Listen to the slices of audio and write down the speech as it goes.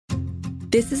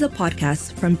This is a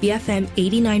podcast from BFM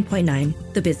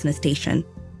 89.9, the business station.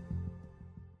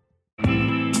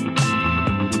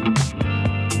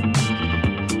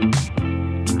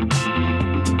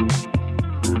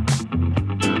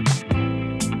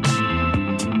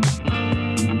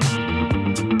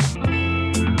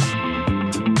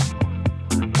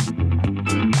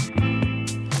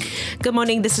 Good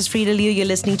morning, this is Frida Liu. You're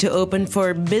listening to Open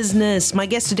for Business. My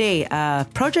guest today,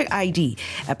 Project ID.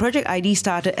 Project ID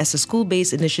started as a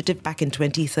school-based initiative back in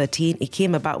 2013. It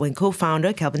came about when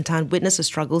co-founder Kelvin Tan witnessed the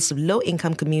struggles of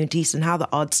low-income communities and how the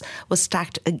odds were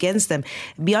stacked against them.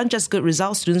 Beyond just good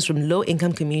results, students from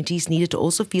low-income communities needed to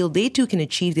also feel they too can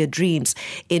achieve their dreams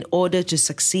in order to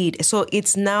succeed. So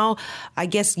it's now, I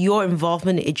guess, your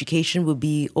involvement in education will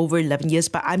be over 11 years.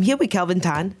 But I'm here with Kelvin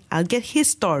Tan. I'll get his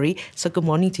story. So good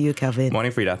morning to you, Kelvin.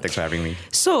 Morning, Frida. Thanks for having me.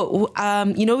 So,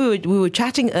 we were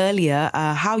chatting earlier.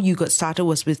 How you got started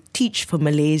was with Teach for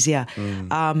Malaysia,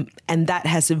 and that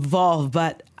has evolved.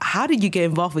 But how did you get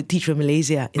involved with Teach for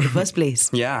Malaysia in the first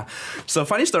place? Yeah. So,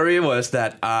 funny story was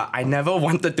that I never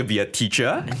wanted to be a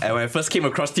teacher. And when I first came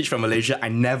across Teach for Malaysia, I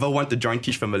never wanted to join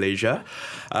Teach for Malaysia.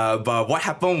 But what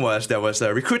happened was there was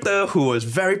a recruiter who was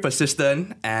very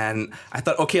persistent, and I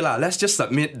thought, okay, let's just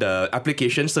submit the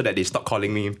application so that they stop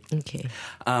calling me. Okay.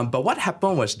 But what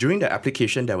happened was during the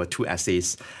application, there were two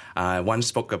essays. One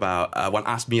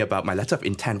asked me about my letter of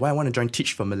intent, why I want to join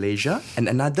Teach for Malaysia, and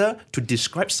another to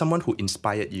describe someone who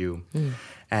inspired you.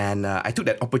 And I took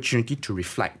that opportunity to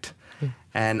reflect.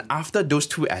 And after those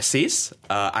two essays,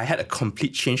 I had a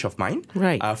complete change of mind.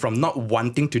 Right. From not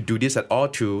wanting to do this at all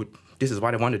to this is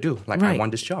what I want to do. I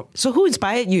want this job. So who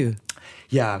inspired you?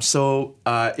 Yeah, so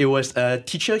it was a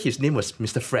teacher. His name was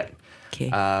Mr. Fred. Okay.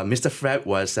 Mr. Fred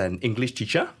was an English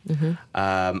teacher.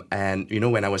 And,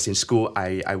 when I was in school,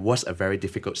 I was a very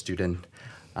difficult student.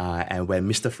 And when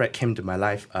Mr. Fred came to my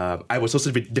life, I was also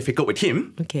a bit difficult with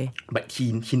him. Okay. But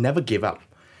he never gave up.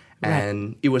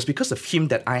 And it was because of him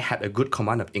that I had a good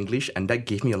command of English, and that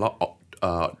gave me a lot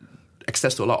of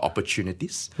access to a lot of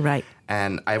opportunities. Right.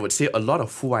 And I would say a lot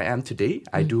of who I am today,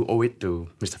 I do owe it to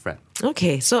Mr. Fred.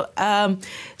 Okay, so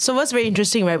what's very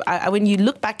interesting, right? When you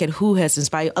look back at who has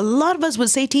inspired you, a lot of us would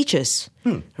say teachers,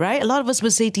 right? A lot of us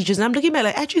would say teachers. And I'm looking back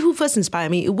actually who first inspired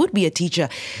me? It would be a teacher.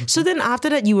 So then after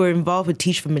that, you were involved with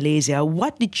Teach for Malaysia.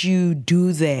 What did you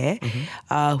do there?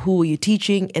 Who were you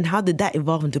teaching? And how did that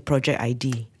evolve into Project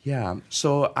ID? Yeah,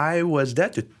 so I was there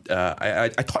to, I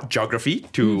taught geography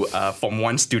to Form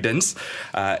 1 students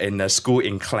in a school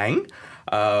in Klang.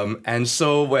 And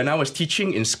so when I was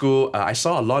teaching in school, I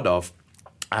saw a lot of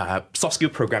soft skill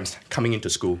programs coming into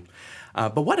school.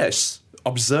 But what I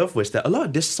observed was that a lot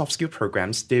of these soft skill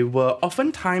programs, they were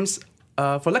oftentimes,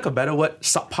 for lack of a better word,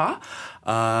 subpar.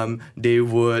 They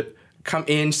would come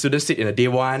in, students sit in a day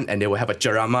one, and they will have a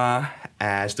ceramah,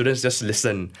 and students just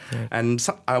listen. Right. And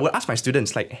so I would ask my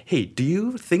students, hey, do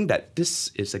you think that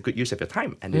this is a good use of your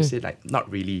time? And they say, not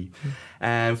really.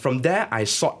 And from there, I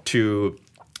sought to,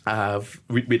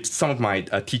 with some of my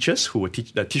teachers who were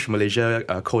Teach for Malaysia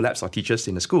collabs or teachers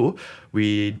in the school,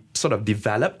 we sort of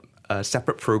developed a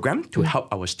separate program to help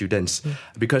our students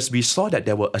because we saw that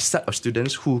there were a set of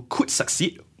students who could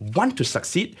succeed, want to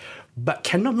succeed, but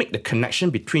cannot make the connection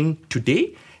between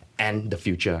today and the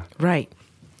future. Right.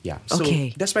 Yeah, so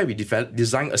that's why we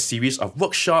designed a series of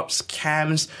workshops,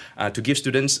 camps to give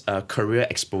students career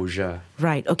exposure.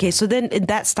 Right. Okay. So then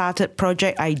that started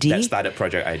Project ID. That started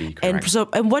Project ID. Correct.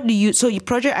 And what do you? So your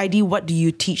Project ID, what do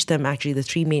you teach them? Actually, the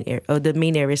three main the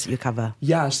main areas that you cover.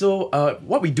 Yeah. So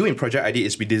what we do in Project ID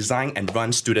is we design and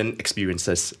run student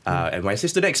experiences. And when I say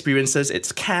student experiences,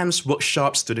 it's camps,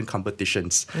 workshops, student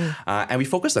competitions, and we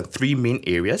focus on three main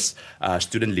areas: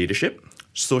 student leadership,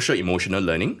 social emotional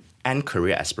learning, and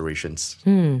career aspirations.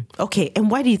 Okay, and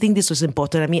why do you think this was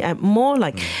important? I mean, more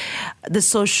like the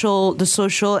social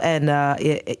and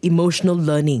emotional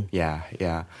learning.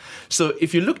 Yeah. So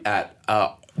if you look at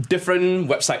different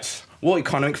websites, World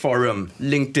Economic Forum,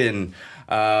 LinkedIn,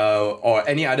 or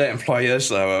any other employer's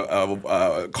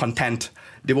content,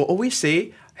 they will always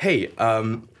say, hey,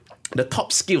 the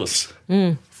top skills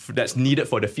that's needed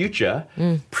for the future,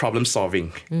 problem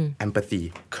solving,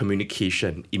 empathy,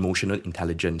 communication, emotional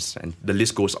intelligence, and the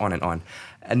list goes on and on.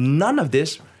 And none of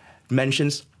this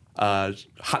mentions hard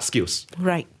skills.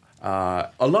 Right. A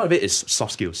lot of it is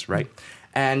soft skills, right?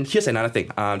 And here's another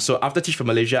thing. So after Teach for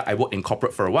Malaysia, I worked in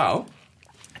corporate for a while.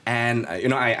 And,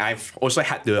 I've also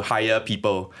had to hire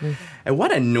people. And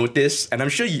what I noticed, and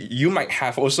I'm sure you might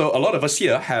have also, a lot of us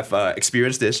here have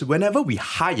experienced this, whenever we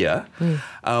hire,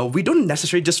 we don't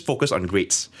necessarily just focus on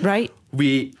grades. Right.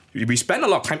 We spend a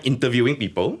lot of time interviewing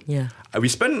people. Yeah.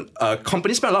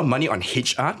 Companies spend a lot of money on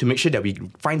HR to make sure that we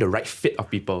find the right fit of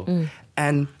people.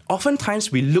 And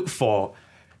oftentimes we look for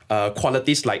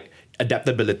qualities like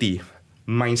adaptability,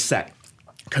 mindset,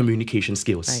 communication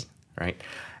skills, right?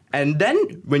 And then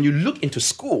when you look into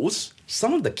schools,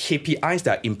 some of the KPIs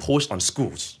that are imposed on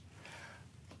schools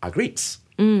are grades.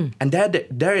 And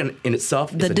there in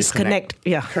itself is a disconnect.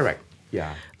 Yeah. Correct.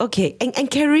 Yeah. Okay,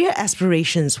 and career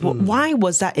aspirations. Why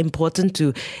was that important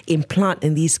to implant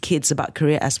in these kids about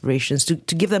career aspirations, to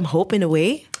give them hope in a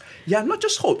way? Yeah, not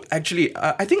just hope. Actually,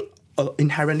 I think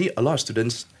inherently a lot of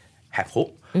students have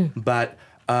hope, but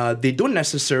they don't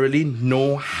necessarily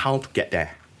know how to get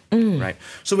there. Right.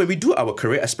 So when we do our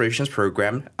career aspirations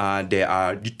program, there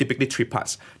are typically 3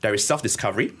 parts. There is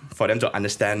self-discovery for them to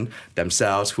understand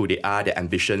themselves, who they are, their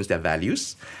ambitions, their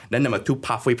values. Then number 2,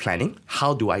 pathway planning.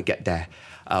 How do I get there?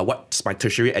 What's my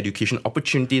tertiary education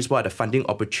opportunities? What are the funding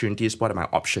opportunities? What are my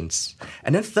options?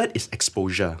 And then third is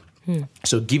exposure.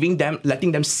 So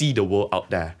letting them see the world out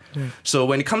there. So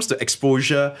when it comes to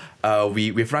exposure,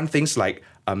 we've run things like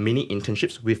mini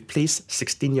internships. We've placed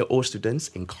 16-year-old students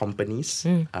in companies,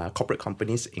 corporate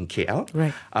companies in KL.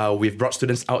 Right. We've brought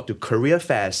students out to career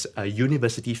fairs,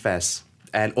 university fairs.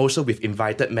 And also we've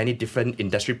invited many different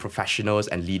industry professionals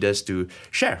and leaders to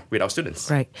share with our students.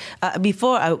 Right.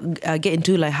 Before I get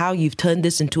into like how you've turned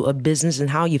this into a business and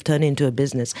how you've turned it into a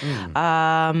business,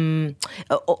 what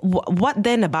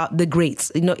then about the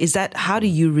grades? How do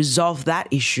you resolve that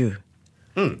issue?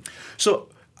 So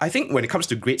I think when it comes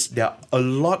to grades, there are a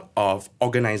lot of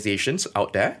organizations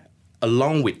out there,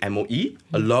 along with MOE,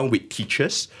 along with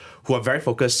teachers, who are very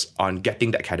focused on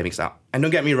getting the academics out. And don't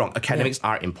get me wrong, academics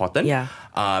are important. Yeah.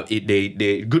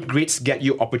 Good grades get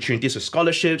you opportunities for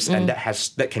scholarships, and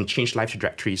that can change life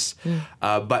trajectories.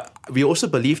 But we also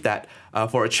believe that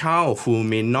for a child who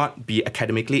may not be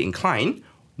academically inclined,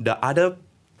 the other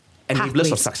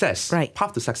enablers of success,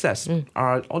 path to success,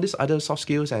 are all these other soft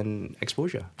skills and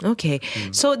exposure. Okay.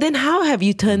 So then how have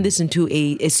you turned this into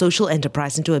a social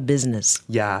enterprise, into a business?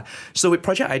 Yeah. So with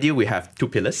Project Idea, we have 2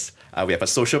 pillars. We have a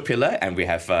social pillar and we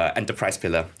have an enterprise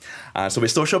pillar. So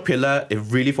with social pillar, it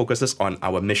really focuses on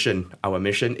our mission. Our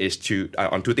mission is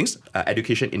on 2 things,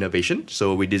 education, innovation.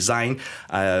 So we design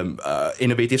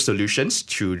innovative solutions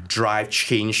to drive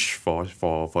change for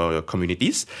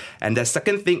communities. And the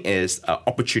second thing is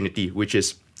opportunity, which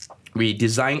is we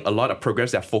design a lot of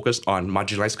programs that focus on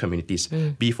marginalized communities,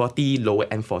 B40, lower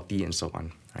M40, and so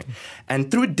on. Right?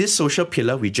 And through this social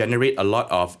pillar, we generate a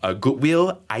lot of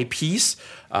goodwill, IPs,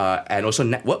 and also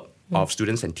network of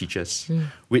students and teachers.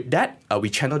 With that, we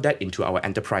channel that into our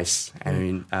enterprise.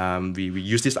 And we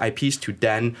use these IPs to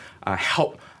then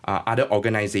help other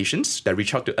organizations that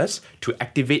reach out to us to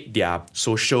activate their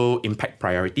social impact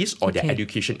priorities or their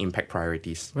education impact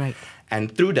priorities. Right.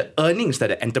 And through the earnings that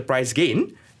the enterprise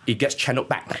gain, it gets channeled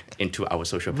back into our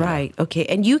social pillar. Right, okay.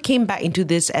 And you came back into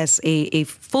this as a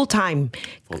full-time.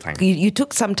 Full-time. You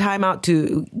took some time out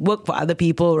to work for other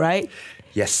people, right?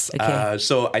 Yes. Okay.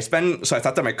 So I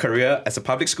started my career as a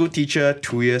public school teacher,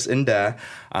 2 years in there.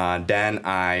 Then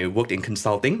I worked in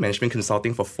management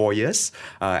consulting for 4 years.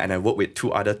 And I worked with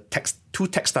two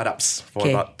tech startups for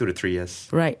about 2 to 3 years.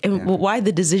 Right. And why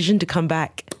the decision to come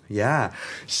back? Yeah.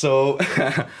 So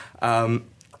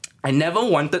I never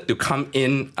wanted to come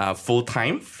in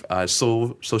full-time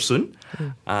so soon.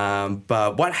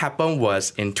 But what happened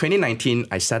was in 2019,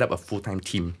 I set up a full-time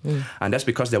team. And that's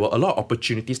because there were a lot of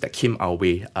opportunities that came our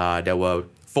way. There were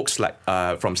folks like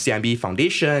from CIMB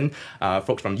Foundation,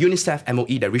 folks from UNICEF,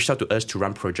 MOE that reached out to us to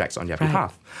run projects on their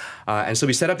behalf. And so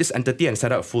we set up this entity and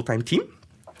set up a full-time team.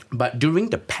 But during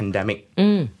the pandemic,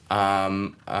 we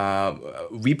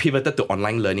pivoted to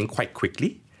online learning quite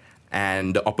quickly.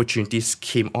 And the opportunities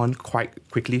came on quite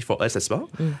quickly for us as well.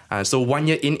 So 1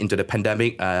 year into the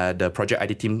pandemic, the Project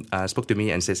ID team spoke to me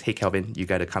and says, "Hey, Kelvin, you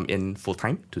got to come in full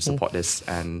time to support this."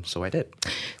 And so I did.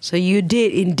 So you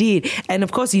did indeed. And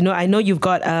of course, I know you've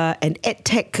got an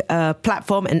EdTech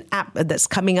platform, an app that's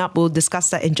coming up. We'll discuss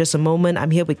that in just a moment.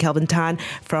 I'm here with Kelvin Tan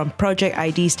from Project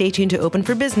ID. Stay tuned to Open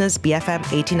for Business, BFM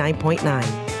 89.9.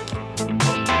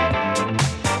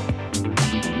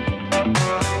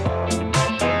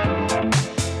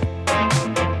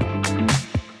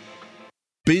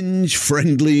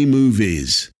 Binge-friendly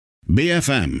movies.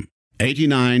 BFM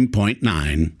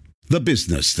 89.9, the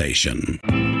business station.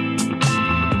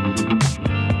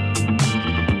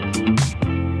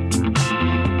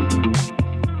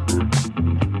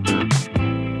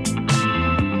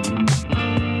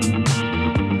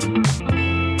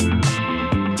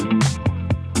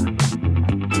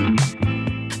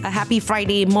 Happy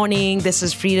Friday morning. This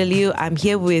is Frida Liu. I'm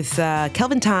here with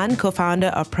Kelvin Tan, co-founder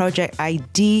of Project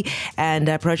ID.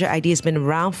 And Project ID has been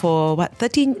around for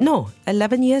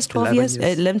 11 years, 12 years?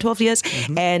 12 years.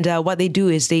 Mm-hmm. And what they do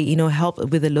is they, help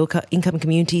with the local income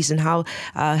communities and how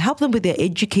help them with their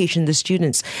education, the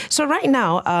students. So right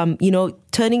now,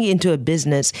 turning it into a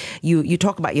business, you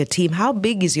talk about your team. How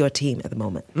big is your team at the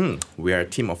moment? We are a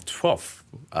team of 12.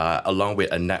 Along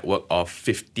with a network of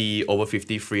over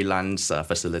 50 freelance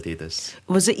facilitators.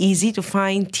 Was it easy to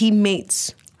find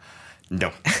teammates?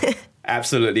 No.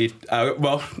 Absolutely.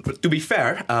 Well, to be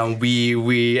fair,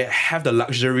 we have the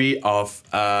luxury of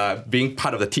being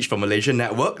part of the Teach for Malaysia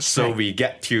network. So we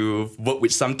get to work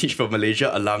with some Teach for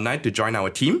Malaysia alumni to join our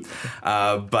team.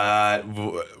 But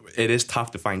it is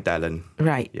tough to find talent.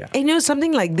 Right. Yeah. And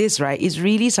something like this, right, is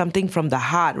really something from the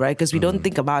heart, right? Because we don't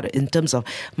think about it in terms of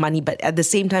money, but at the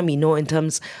same time, we know in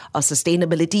terms of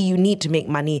sustainability, you need to make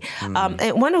money.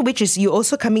 And one of which is you're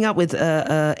also coming up with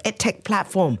a EdTech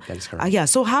platform. That is correct.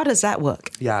 So how does that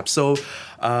work? Yeah. So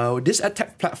this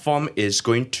EdTech platform is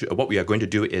what we are going to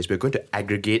do is we're going to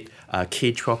aggregate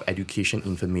K-12 education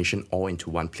information all into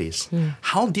one place.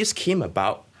 How this came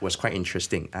about was quite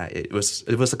interesting. It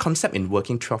was a concept in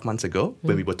working 12 months ago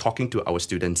when we were talking to our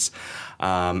students.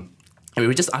 And we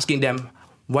were just asking them,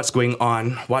 what's going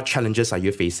on? What challenges are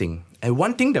you facing? And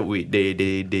one thing that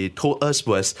they told us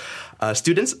was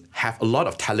students have a lot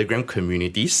of Telegram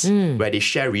communities where they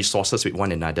share resources with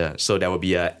one another. So there will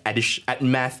be a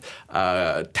EdMath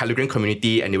Telegram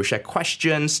community, and they will share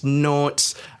questions,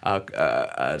 notes, sort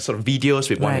of videos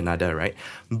with one another, right?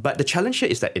 But the challenge here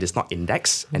is that it is not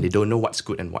indexed, and they don't know what's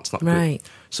good and what's not good.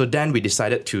 So then we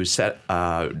decided to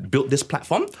build this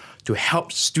platform to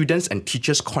help students and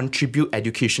teachers contribute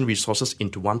education resources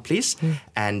into one place,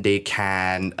 and they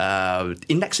can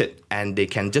index it, and they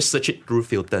can just search it through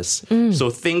filters. So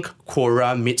think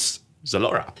Quora meets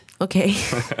Zalora. Okay.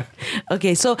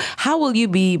 Okay, so how will you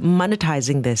be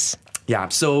monetizing this? Yeah,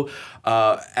 so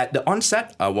at the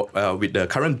onset, with the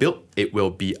current build, it will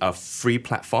be a free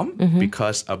platform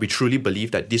because we truly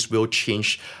believe that this will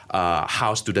change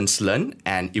how students learn,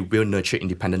 and it will nurture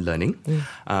independent learning.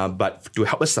 But to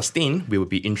help us sustain, we will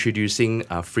be introducing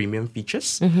freemium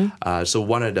features. So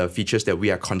one of the features that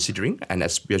we are considering, and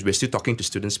as we're still talking to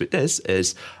students with this,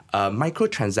 is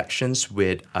microtransactions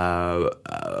with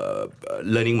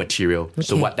learning material. Okay.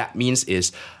 So what that means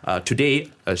is today,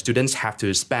 students have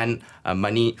to spend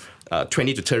money,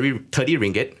 20 to 30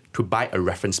 ringgit to buy a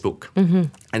reference book.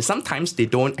 And sometimes they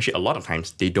don't, actually a lot of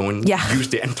times, they don't use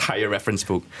the entire reference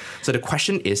book. So the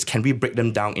question is, can we break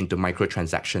them down into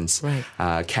microtransactions?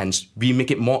 Can we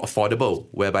make it more affordable,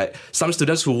 whereby some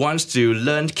students who want to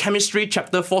learn chemistry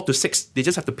chapter 4 to 6, they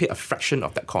just have to pay a fraction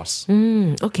of that cost.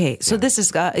 Okay, so this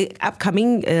is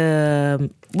upcoming,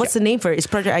 what's the name for it? It's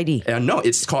Project ID? No,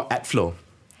 it's called EdFlow.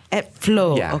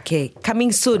 EdFlow, okay.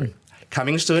 Coming soon.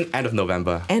 Coming soon, end of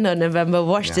November. End of November.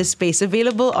 Watch this space.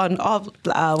 Available on all,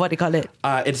 what do you call it?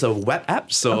 It's a web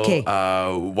app. So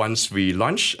once we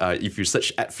launch, if you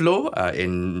search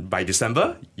EdFlow by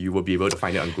December, you will be able to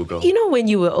find it on Google. When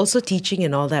you were also teaching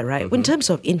and all that, right? In terms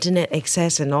of internet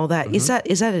access and all that, is that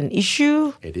an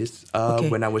issue? It is.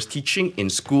 When I was teaching in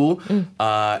school,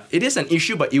 it is an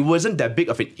issue, but it wasn't that big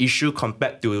of an issue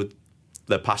compared to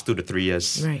the past 2 to 3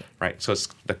 years, right? So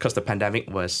because the pandemic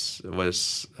was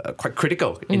quite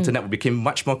critical, internet became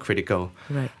much more critical.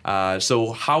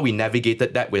 So how we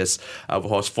navigated that was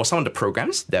for some of the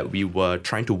programs that we were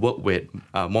trying to work with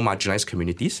more marginalized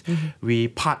communities. We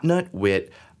partnered with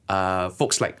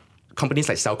companies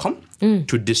like Celcom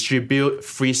to distribute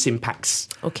free SIM packs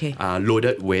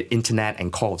loaded with internet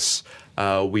and calls.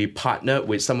 We partnered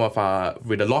with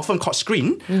with a law firm called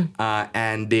Screen,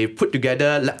 and they put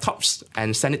together laptops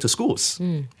and sent it to schools.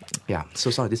 Yeah, so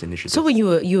some of these initiatives. So when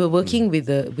you were working with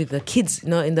the kids,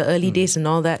 in the early days and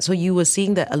all that, so you were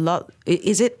seeing that a lot.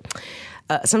 Is it?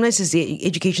 Sometimes it's the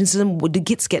education system. Would the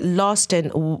kids get lost, and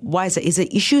why is it? Is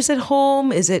it issues at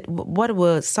home? Is it what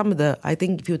were some of the? I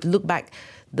think if you look back,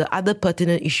 the other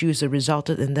pertinent issues that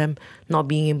resulted in them not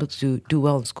being able to do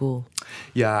well in school.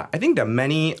 Yeah, I think there are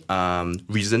many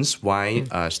reasons why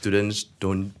students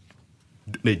do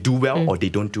well or they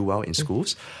don't do well in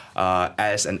schools.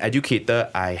 As an educator,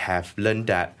 I have learned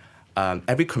that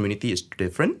every community is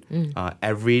different.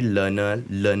 Every learner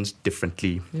learns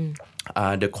differently.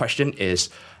 The question is,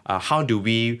 how do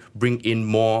we bring in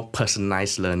more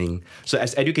personalized learning? So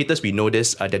as educators, we know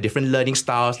this, there are different learning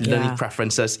styles, learning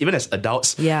preferences. Even as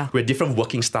adults, we have different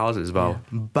working styles as well.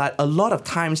 But a lot of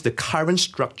times, the current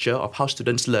structure of how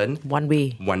students learn... One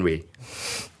way.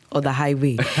 or the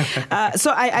highway.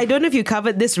 So I don't know if you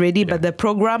covered this already, but the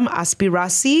program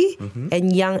Aspirasi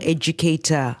and Young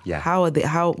Educator. Yeah.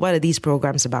 What are these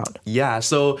programs about? Yeah,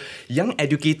 so Young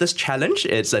Educators Challenge,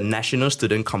 it's a national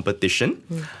student competition.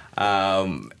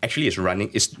 Actually, it's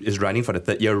running for the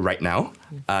third year right now.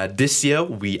 This year,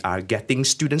 we are getting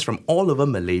students from all over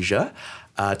Malaysia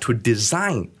to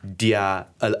design a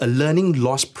learning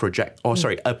loss project,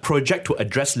 a project to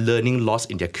address learning loss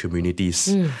in their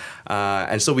communities.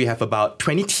 And so we have about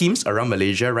 20 teams around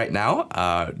Malaysia right now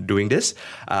doing this.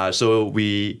 So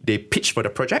they pitch for the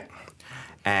project,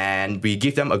 and we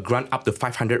give them a grant up to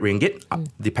 500 ringgit,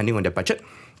 depending on their budget.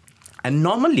 And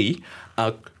normally,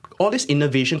 all these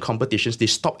innovation competitions, they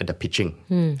stop at the pitching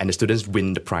and the students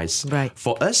win the prize. Right.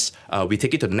 For us, we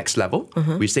take it to the next level.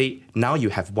 We say, now you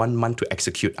have 1 month to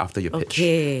execute after your pitch.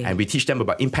 Okay. And we teach them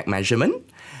about impact measurement.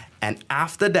 And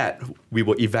after that, we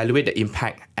will evaluate the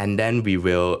impact, and then we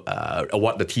will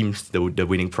award the teams the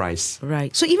winning prize.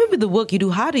 Right. So even with the work you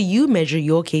do, how do you measure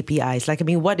your KPIs? Like, I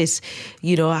mean, what is,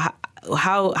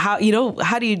 how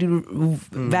do you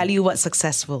value what's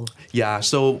successful? Yeah,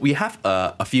 so we have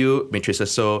a few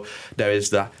matrices. So there is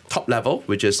the top level,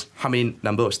 which is how many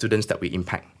number of students that we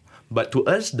impact. But to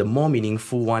us, the more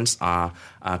meaningful ones are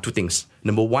two things.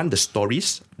 Number one, the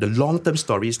stories, the long-term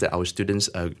stories that our students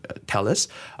tell us.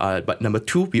 But number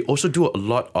two, we also do a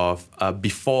lot of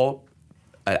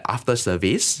after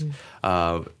surveys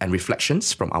and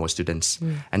reflections from our students.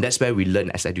 And that's where we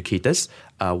learn as educators,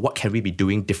 what can we be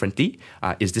doing differently?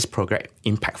 Is this program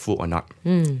impactful or not?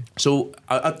 So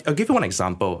I'll give you one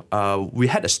example. We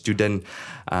had a student,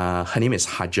 her name is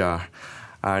Hajar.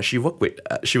 She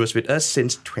was with us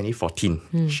since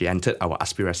 2014. She entered our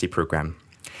Aspirasi program.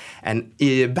 And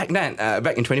back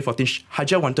in 2014,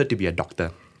 Hajar wanted to be a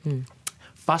doctor.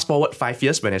 Fast forward 5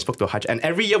 years when I spoke to Hajar, and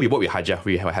every year we work with Hajar.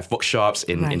 We have workshops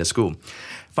in the school.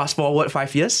 Fast forward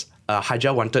 5 years,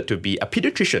 Hajar wanted to be a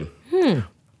pediatrician.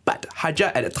 But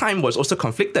Hajar at the time was also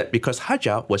conflicted because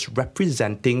Hajar was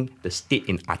representing the state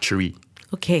in archery.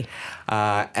 Okay.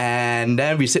 And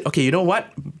then we said, okay, you know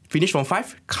what? Finish Form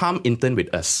 5, come intern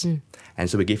with us. And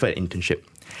so we gave her an internship.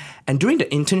 And during the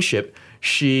internship,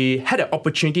 she had an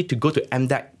opportunity to go to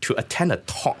MDAC to attend a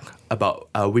talk about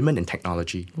women in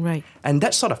technology. Right. And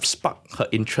that sort of sparked her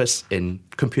interest in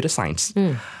computer science.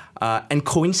 And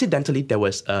coincidentally, there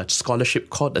was a scholarship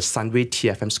called the Sunway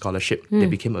TFM Scholarship that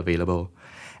became available.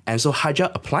 And so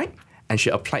Hajar applied, and she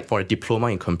applied for a diploma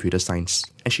in computer science.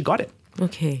 And she got it.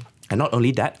 Okay. And not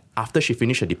only that, after she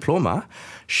finished her diploma,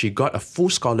 she got a full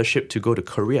scholarship to go to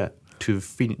Korea to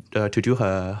do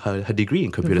her degree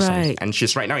in computer science. And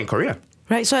she's right now in Korea.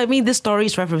 Right. So, I mean, this story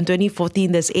is right from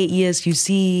 2014. There's 8 years you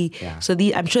see. Yeah. So,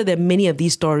 I'm sure there are many of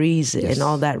these stories and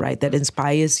all that, right, that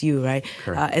inspires you, right?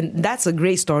 Correct. And that's a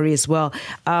great story as well.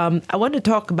 I want to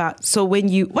talk about,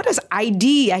 what does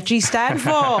ID actually stand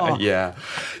for? Yeah.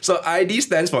 So, ID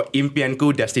stands for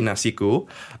Impianku Destinasiku.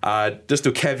 Just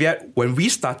to caveat, when we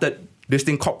started this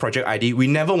thing called Project ID, we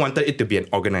never wanted it to be an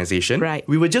organization. Right.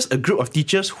 We were just a group of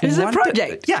teachers who It's wanted... a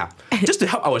project. Yeah, just to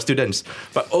help our students.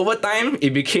 But over time,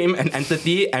 it became an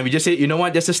entity, and we just said, you know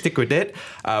what, just stick with it.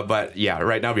 But yeah,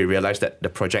 right now we realize that the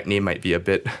project name might be a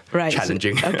bit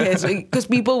challenging. So, okay, so because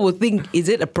people will think, is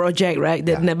it a project, right,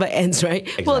 that never ends, right?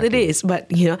 Exactly. Well, it is, but,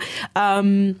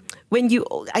 when you...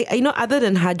 I know other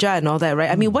than Hajar and all that, right?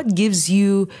 I mean, what gives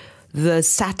you the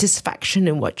satisfaction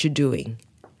in what you're doing?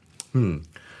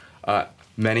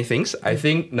 Many things. I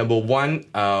think number one,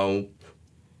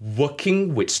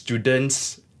 working with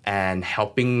students and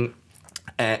helping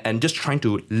and just trying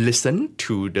to listen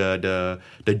to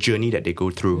the journey that they go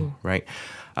through, right?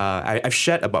 I've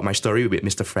shared about my story with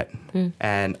Mr. Fred,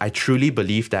 and I truly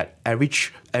believe that every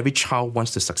child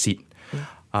wants to succeed,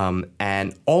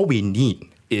 and all we need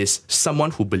is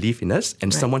someone who believes in us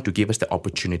and someone to give us the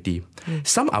opportunity.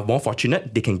 Some are more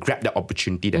fortunate; they can grab the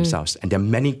opportunity themselves, and there are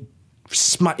many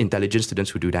smart, intelligent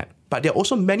students who do that. But there are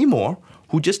also many more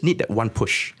who just need that one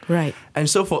push. Right. And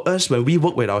so for us, when we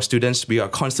work with our students, we are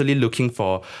constantly looking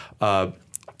for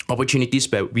opportunities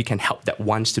where we can help that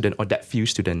one student or that few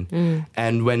student.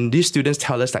 And when these students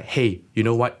tell us like, hey, you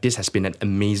know what, this has been an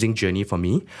amazing journey for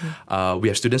me. We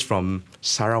have students from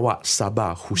Sarawak,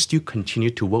 Sabah, who still continue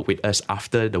to work with us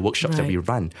after the workshops that we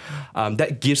run.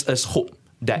 That gives us hope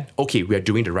that, okay, we are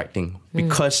doing the right thing.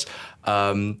 Because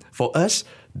for us,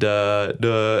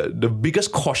 the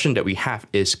biggest caution that we have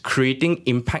is creating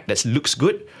impact that looks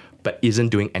good, but isn't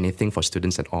doing anything for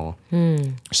students at all.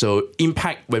 So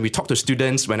impact, when I talk to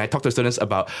students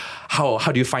about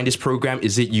how do you find this program?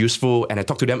 Is it useful? And I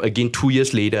talk to them again 2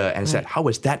 years later and said, how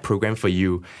was that program for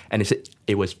you? And they said,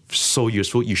 it was so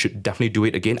useful. You should definitely do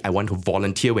it again. I want to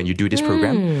volunteer when you do this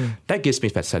program. That gives me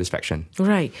satisfaction.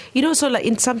 Right. So like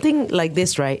in something like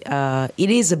this, right, it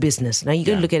is a business. Now you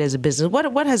can look at it as a business.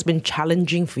 What has been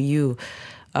challenging for you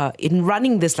in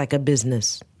running this like a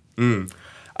business?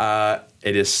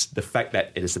 It is the fact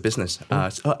that it is a business.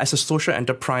 So as a social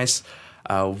enterprise,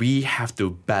 we have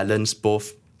to balance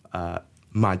both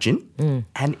margin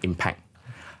and impact.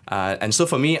 And so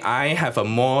for me, I have a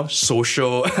more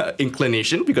social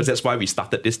inclination because that's why we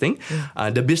started this thing.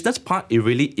 The business part, it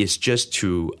really is just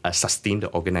to sustain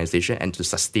the organization and to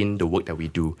sustain the work that we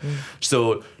do.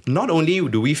 So not only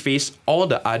do we face all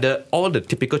the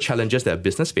typical challenges that a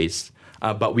business face,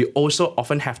 but we also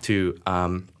often have to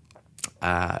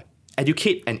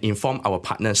educate and inform our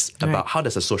partners about how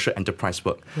does a social enterprise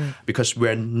work. Because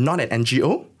we're not an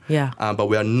NGO, but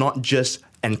we are not just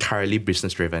entirely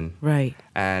business driven. Right.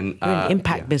 And we're an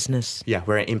impact business. Yeah,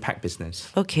 we're an impact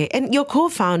business. Okay. And your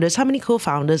co-founders, how many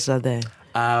co-founders are there?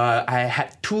 I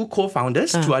had two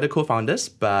other co-founders,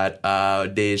 but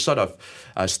they sort of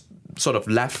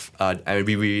left. And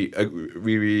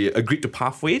we agreed to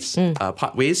part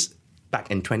ways back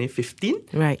in 2015.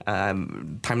 Right.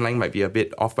 Timeline might be a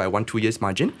bit off by 1-2 years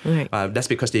margin. Right. That's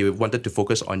because they wanted to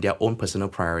focus on their own personal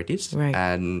priorities. Right.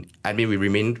 And I mean, we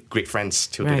remain great friends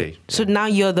till today. So now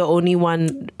you're the only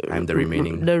one. I'm the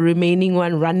remaining. The remaining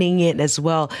one running it as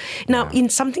well. Now, in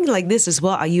something like this as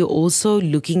well, are you also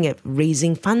looking at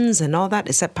raising funds and all that?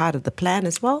 Is that part of the plan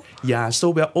as well? Yeah. So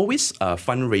we're always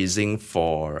fundraising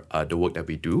for the work that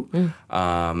we do.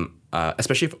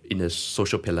 Especially in the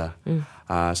social pillar.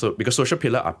 So because social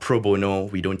pillar are pro bono,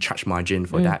 we don't charge margin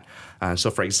for that.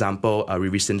 So for example, we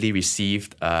recently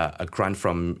received a grant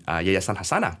from Yayasan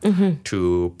Hasana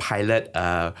to pilot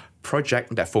a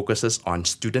project that focuses on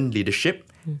student leadership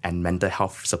and mental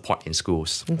health support in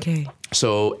schools. Okay.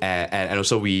 So and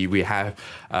also we're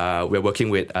working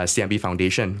with CMB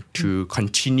Foundation to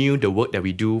continue the work that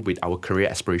we do with our Career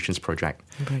Aspirations project.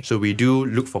 Right. So we do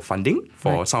look for funding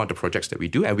for some of the projects that we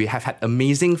do, and we have had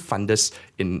amazing funders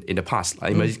in the past,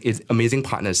 amazing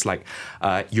partners like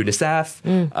UNICEF,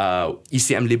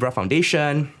 ECM Libra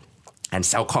Foundation, and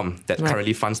Celcom that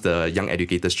currently funds the Young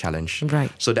Educators Challenge.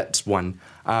 Right. So that's one.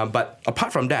 But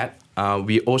apart from that,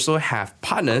 we also have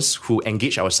partners who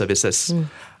engage our services.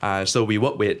 So we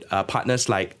work with partners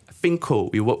like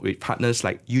Finco. We work with partners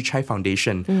like Yuchai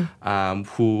Foundation,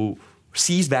 who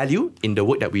sees value in the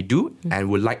work that we do and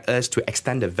would like us to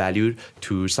extend the value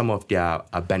to some of their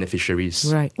beneficiaries.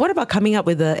 Right. What about coming up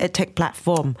with a EdTech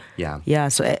platform? Yeah.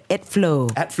 So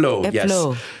EdFlow. EdFlow, yes.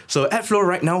 So EdFlow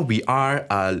right now we are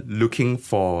looking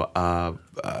for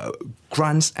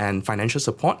grants and financial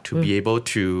support to be able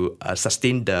to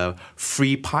sustain the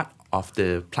free part of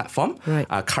the platform. Right.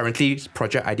 Currently,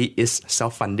 Project ID is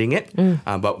self-funding it,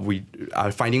 but we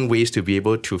are finding ways to be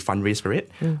able to fundraise for it.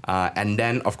 And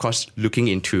then, of course, looking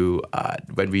into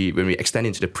when we extend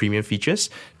into the premium features,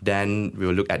 then we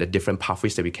will look at the different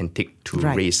pathways that we can take to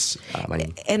raise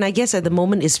money. And I guess at the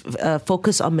moment is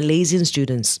focused on Malaysian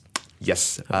students.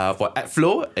 Yes. For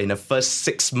EdFlow, in the first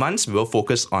 6 months, we will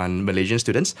focus on Malaysian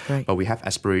students, but we have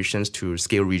aspirations to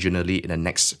scale regionally in the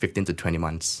next 15 to 20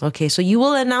 months. Okay, so you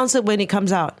will announce it when it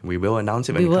comes out. We will announce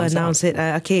it when it comes out. We will announce it.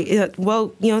 Okay.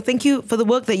 Well, thank you for the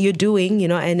work that you're doing,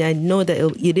 and I know that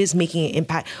it is making an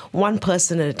impact one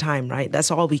person at a time, right? That's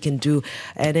all we can do.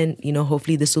 And then,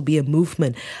 hopefully this will be a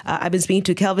movement. I've been speaking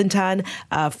to Kelvin Tan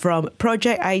from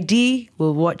Project ID.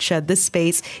 We'll watch this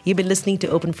space. You've been listening to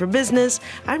Open for Business.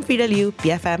 I'm Frida Liu,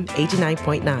 BFM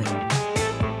 89.9.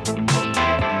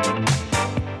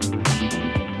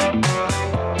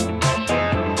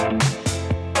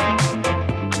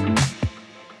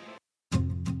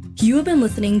 You have been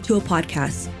listening to a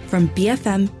podcast from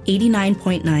BFM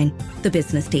 89.9, the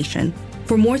business station.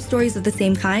 For more stories of the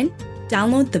same kind,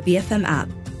 download the BFM app.